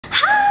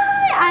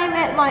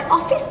at my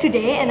office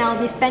today and I'll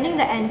be spending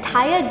the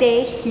entire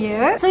day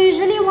here. So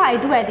usually what I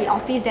do at the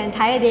office the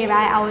entire day,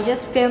 right, I will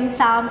just film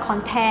some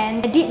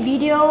content, edit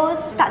videos,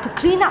 start to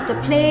clean up the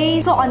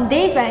place. So on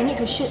days where I need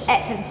to shoot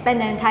ads and spend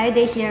the entire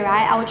day here,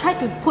 right, I will try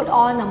to put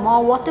on a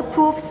more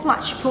waterproof,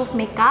 smudge-proof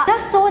makeup,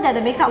 just so that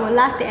the makeup will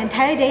last the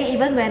entire day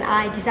even when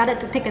I decided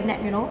to take a nap,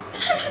 you know.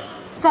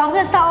 So I'm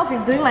going to start off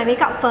with doing my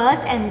makeup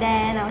first, and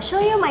then I'll show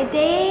you my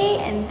day,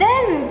 and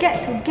then we'll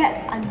get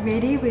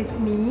unready with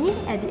me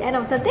at the end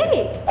of the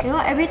day. You know,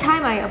 every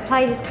time I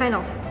apply this kind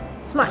of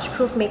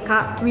smudge-proof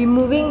makeup,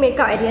 removing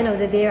makeup at the end of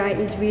the day, right,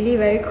 is really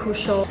very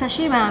crucial.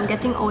 Especially when I'm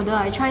getting older,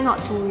 I try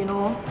not to, you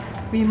know,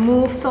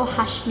 remove so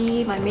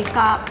harshly my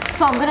makeup.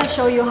 So I'm going to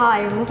show you how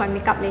I remove my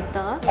makeup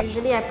later.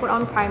 Usually I put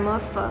on primer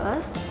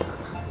first.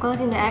 Because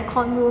in the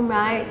aircon room,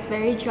 right, it's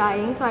very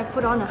drying, so I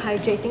put on a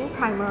hydrating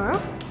primer.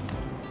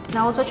 And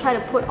I also try to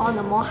put on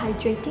a more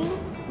hydrating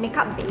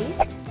makeup base.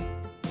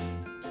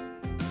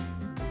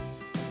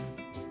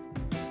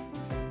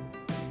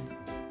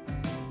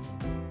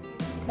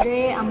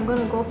 Today I'm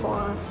gonna go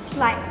for a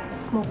slight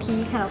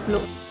smoky kind of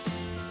look.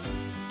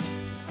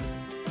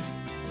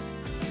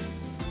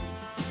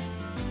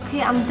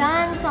 Okay, I'm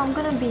done, so I'm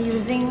gonna be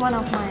using one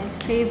of my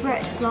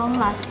favorite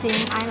long-lasting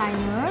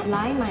eyeliner.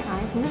 Line my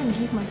eyes. I'm gonna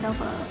give myself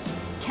a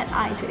cat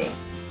eye today.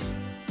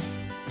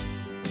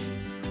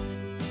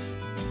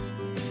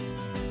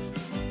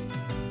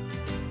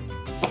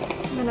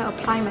 I'm gonna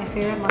apply my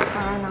favorite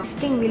mascara now. This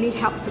thing really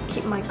helps to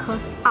keep my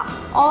curls up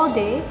all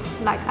day.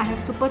 Like, I have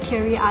super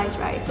teary eyes,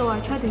 right? So I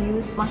try to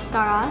use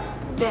mascaras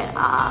that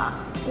are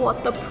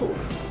waterproof.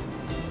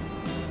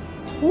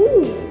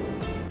 Ooh!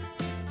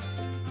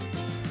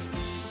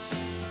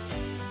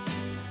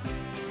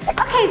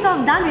 Okay, so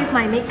I'm done with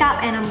my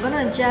makeup and I'm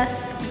gonna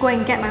just go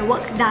and get my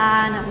work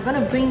done. I'm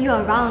gonna bring you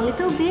around a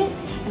little bit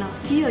and I'll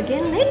see you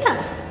again later.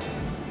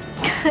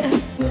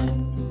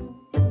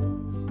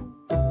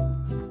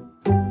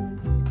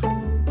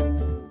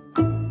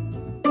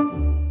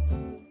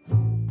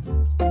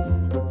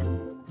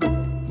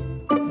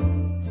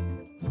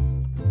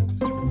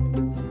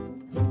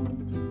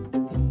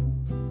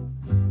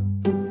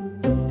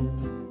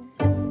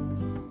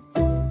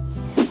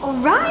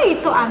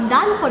 Alright, so I'm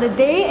done for the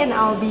day and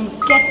I'll be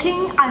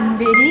getting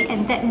unready,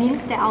 and that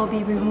means that I'll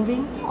be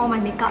removing all my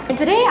makeup. And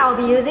today I'll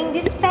be using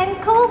this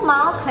FANCL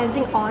Mild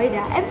Cleansing Oil,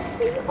 their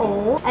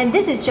MCO. And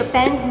this is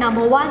Japan's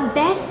 #1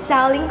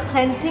 best-selling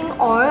cleansing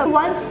oil,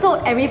 once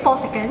sold every 4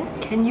 seconds.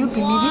 Can you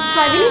believe it? So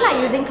I really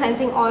like using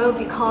cleansing oil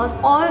because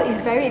oil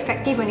is very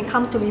effective when it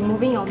comes to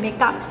removing your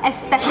makeup,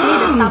 especially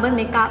the stubborn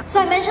makeup.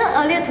 So I mentioned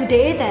earlier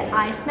today that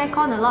I smack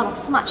on a lot of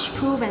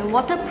smudge-proof and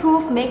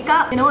waterproof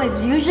makeup. You know, it's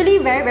usually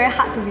very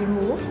hard to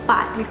remove,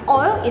 but with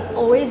oil, it's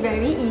always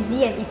very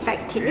easy and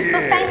effective. So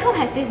FANCL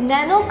has this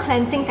nano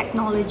cleansing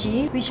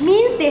technology, which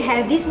means they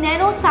have these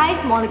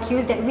nano-sized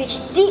molecules that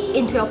reach deep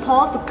into your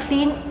pores to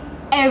clean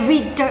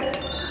every dirt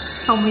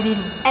from within.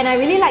 And I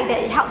really like that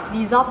it helps to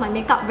dissolve my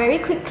makeup very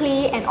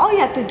quickly, and all you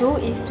have to do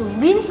is to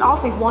rinse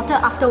off with water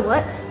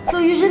afterwards. So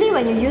usually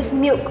when you use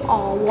milk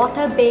or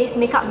water-based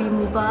makeup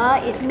remover,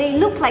 it may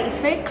look like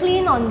it's very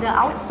clean on the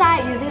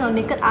outside using your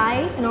naked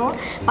eye, you know,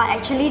 but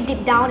actually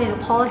deep down in the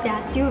pores they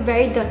are still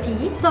very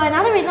dirty. So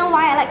another reason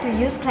why I like to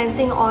use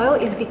cleansing oil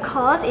is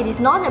because it is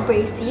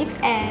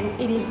non-abrasive and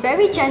it is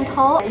very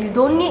gentle. You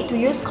don't need to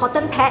use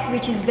cotton pad,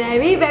 which is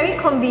very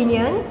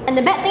convenient. And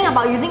the bad thing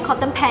about using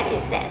cotton pad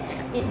is that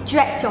it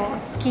drags your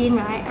skin,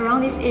 right,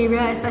 around this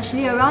area,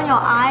 especially around your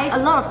eyes. A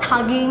lot of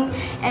tugging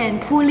and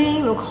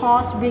pulling will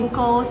cause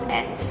wrinkles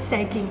and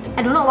sagging.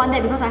 I do not want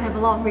that because I have a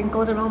lot of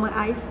wrinkles around my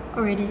eyes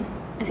already,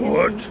 as you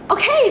can see.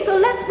 Okay, so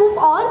let's move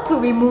on to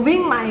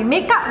removing my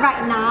makeup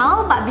right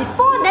now. But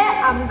before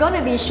that, I'm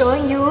gonna be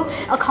showing you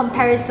a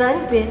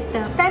comparison with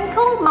the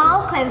FANCL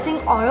Mild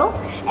Cleansing Oil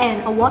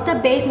and a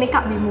water-based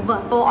makeup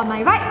remover. So on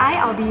my right eye,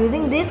 I'll be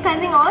using this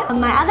cleansing oil.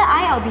 On my other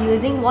eye, I'll be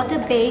using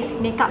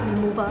water-based makeup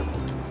remover.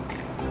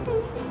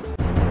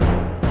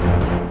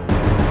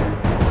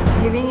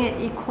 Giving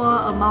it equal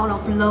amount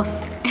of love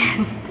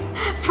and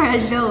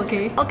pressure,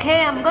 okay?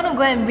 Okay, I'm gonna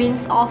go and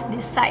rinse off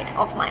this side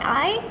of my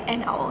eye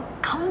and I'll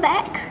come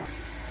back.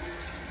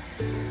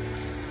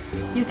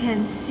 You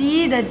can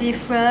see the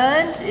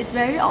difference. It's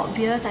very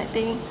obvious, I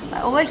think.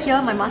 Like over here,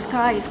 my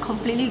mascara is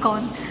completely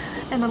gone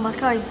and my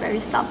mascara is very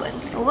stubborn.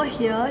 Over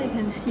here, you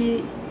can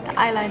see the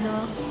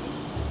eyeliner,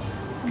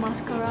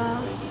 mascara.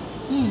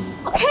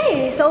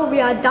 Okay, so we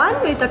are done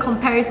with the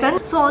comparison.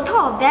 So on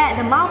top of that,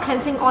 the mild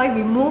cleansing oil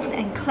removes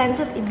and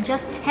cleanses in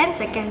just 10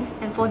 seconds.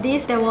 And for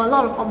this, there were a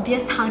lot of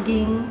obvious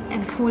tugging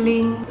and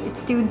pulling. It's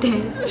still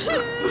there.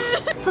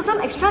 So some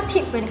extra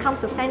tips when it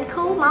comes to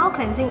FANCL Mild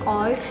Cleansing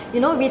Oil.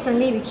 You know,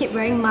 recently we keep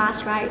wearing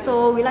masks, right?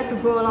 So we like to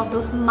grow a lot of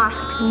those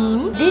mask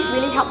knee. This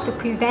really helps to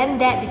prevent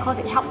that because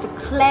it helps to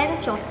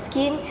cleanse your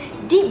skin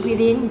deep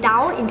within,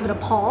 down into the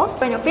pores.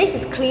 When your face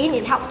is clean,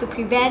 it helps to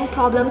prevent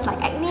problems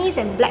like acne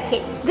and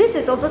blackheads. This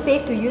is also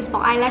safe to use for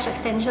eyelash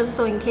extensions,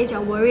 so in case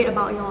you're worried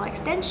about your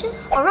extensions.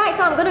 Alright,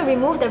 so I'm going to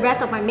remove the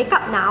rest of my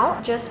makeup now.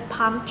 Just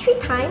pump 3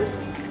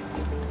 times.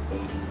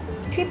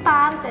 3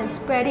 palms and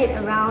spread it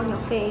around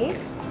your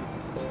face.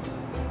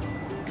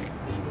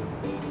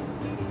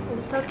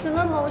 In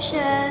circular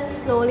motion,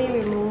 slowly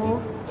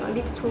remove your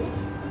lips too.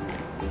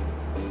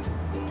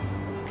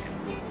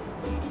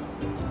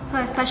 So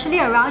especially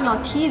around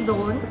your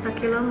T-zone,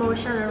 circular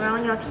motion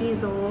around your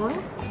T-zone.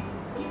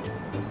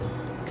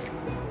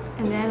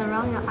 And then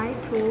around your eyes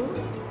too.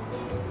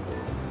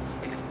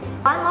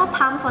 One more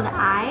palm for the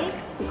eye,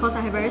 because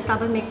I have very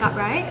stubborn makeup,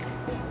 right?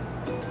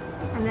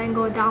 And then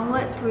go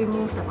downwards to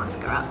remove the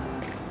mascara.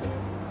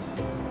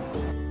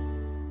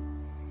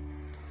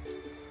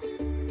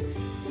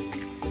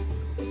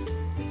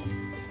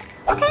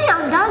 Okay,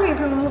 I'm done with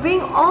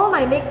removing all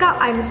my makeup.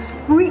 I'm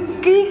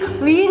squeaky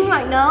clean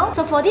right now.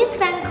 So for this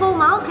FANCL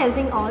Mild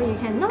Cleansing Oil, you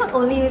can not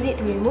only use it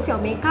to remove your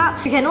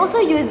makeup, you can also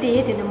use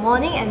this in the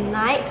morning and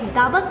night to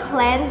double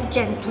cleanse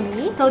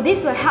gently. So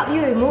this will help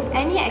you remove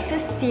any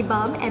excess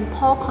sebum and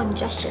pore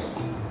congestion.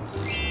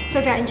 So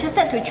if you're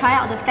interested to try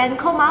out the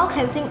FANCL Mild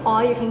Cleansing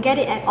Oil, you can get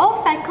it at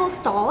all FANCL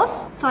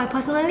stores. So I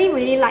personally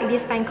really like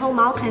this FANCL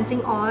Mild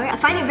Cleansing Oil. I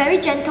find it very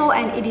gentle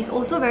and it is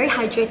also very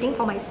hydrating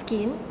for my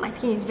skin. My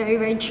skin is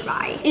very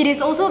dry. It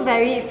is also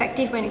very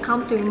effective when it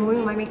comes to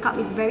removing my makeup.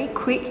 It's very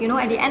quick. You know,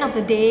 at the end of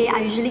the day, I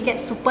usually get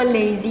super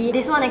lazy.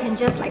 This one I can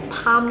just like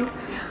pump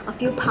a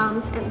few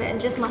pumps and then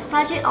just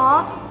massage it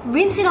off,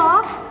 rinse it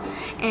off,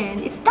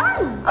 and it's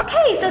done!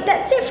 Okay, so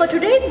that's it for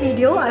today's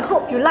video. I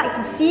hope you like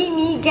to see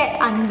me get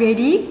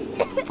unready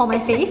for my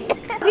face.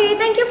 Okay,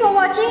 thank you for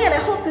watching and I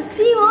hope to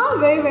see you all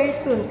very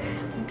soon.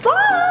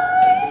 Bye!